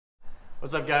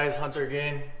What's up, guys? Hunter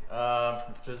again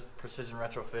from Precision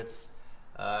Retrofits.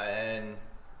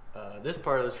 This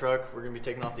part of the truck, we're going to be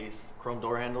taking off these chrome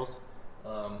door handles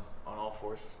on all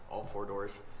four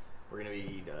doors. We're going to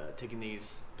be taking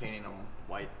these, painting them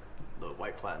white, the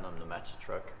white platinum to match the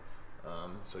truck.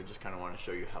 So we just kind of want to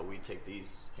show you how we take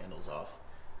these handles off.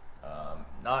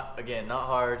 Not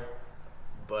hard,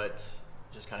 but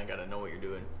just kind of got to know what you're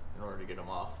doing in order to get them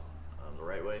off the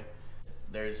right way.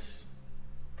 There's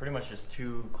pretty much just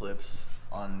two clips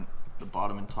on the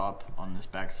bottom and top on this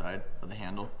back side of the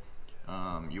handle.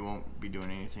 You won't be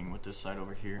doing anything with this side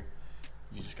over here.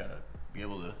 You just gotta be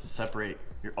able to separate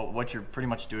what you're pretty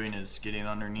much doing is getting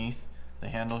underneath the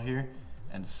handle here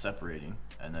and separating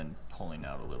and then pulling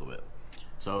out a little bit.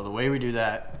 So the way we do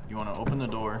that, you want to open the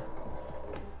door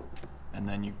and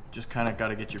then you just kind of got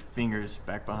to get your fingers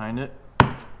back behind it,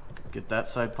 get that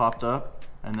side popped up,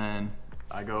 and then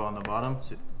I go on the bottom.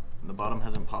 See, the bottom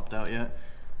hasn't popped out yet,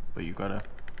 but you kind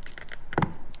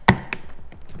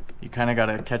of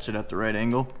gotta catch it at the right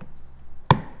angle,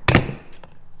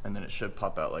 and then it should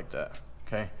pop out like that.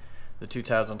 Okay, the two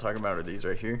tabs I'm talking about are these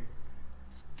right here,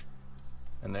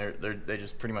 and they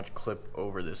just pretty much clip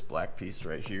over this black piece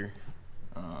right here,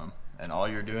 and all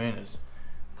you're doing is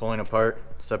pulling apart,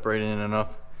 separating it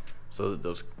enough so that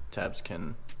those tabs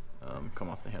can come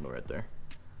off the handle right there.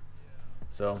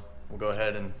 So we'll go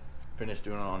ahead and finish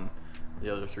doing it on the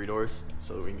other three doors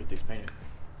so that we can get these painted.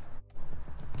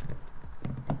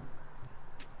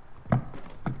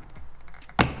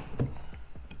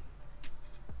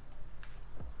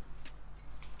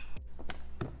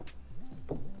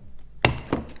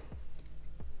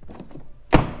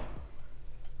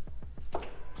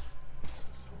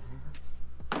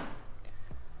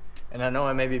 And I know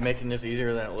I may be making this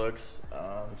easier than it looks.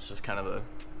 It's just kind of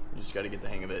you just got to get the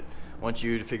hang of it. Once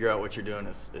you figure out what you're doing,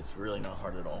 it's really not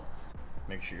hard at all.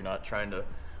 Make sure you're not trying to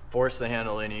force the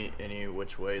handle any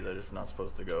which way that it's not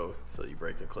supposed to go so that you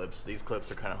break the clips. These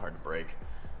clips are kind of hard to break.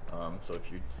 So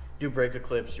if you do break the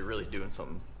clips, you're really doing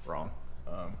something wrong,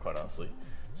 quite honestly.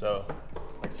 So,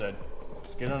 like I said,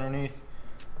 just get underneath,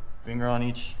 finger on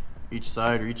each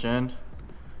side or each end.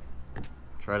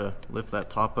 Try to lift that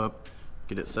top up,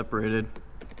 get it separated.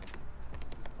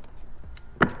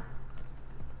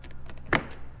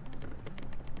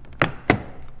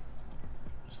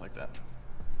 Just like that.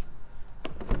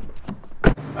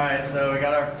 Alright, so we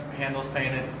got our handles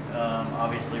painted,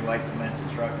 obviously white to match the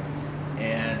truck,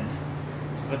 and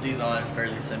to put these on it's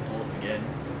fairly simple. Again,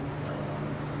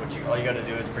 all you got to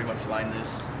do is pretty much line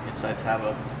this inside tab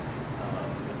up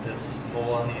with this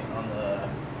hole on the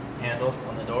handle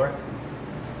on the door.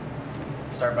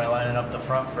 Start by lining up the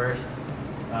front first,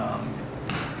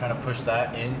 kind of push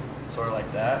that in, sort of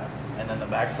like that, and then the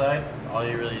back side, all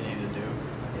you really need to do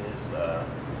is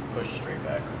push straight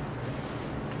back.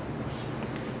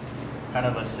 Kind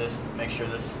of assist, make sure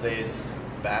this stays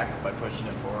back by pushing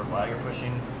it forward while you're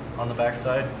pushing on the back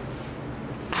side,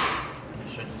 and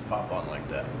it should just pop on like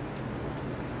that.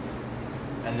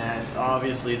 And then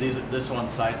obviously this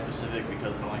one's side specific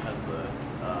because it only has the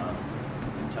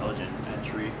intelligent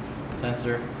entry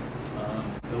sensor.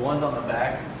 The ones on the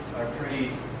back are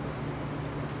pretty,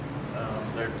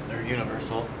 they're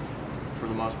universal for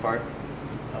the most part,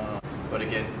 but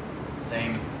again,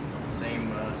 same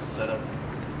setup.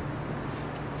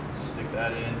 Stick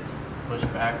that in, push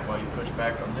back while you push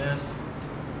back on this,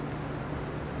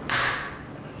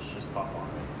 and it's just pop on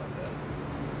like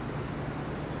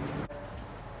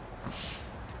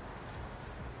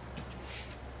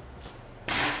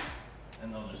that.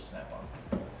 And they'll just snap on.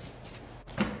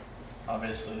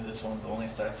 Obviously this one's only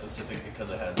side specific because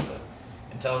it has the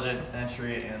intelligent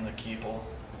entry and the keyhole,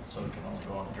 so it can only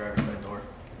go on the driver's side door.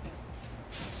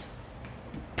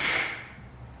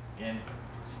 Again,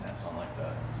 snaps on like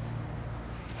that.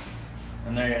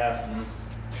 And there you have some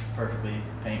perfectly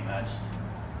paint matched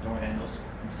door handles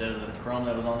instead of the chrome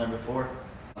that was on there before.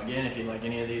 Again, if you like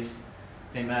any of these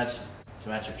paint matched to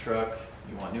match your truck,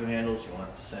 you want new handles, you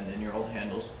want to send in your old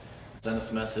handles, send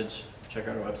us a message, check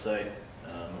out our website,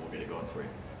 and we'll get it going for you.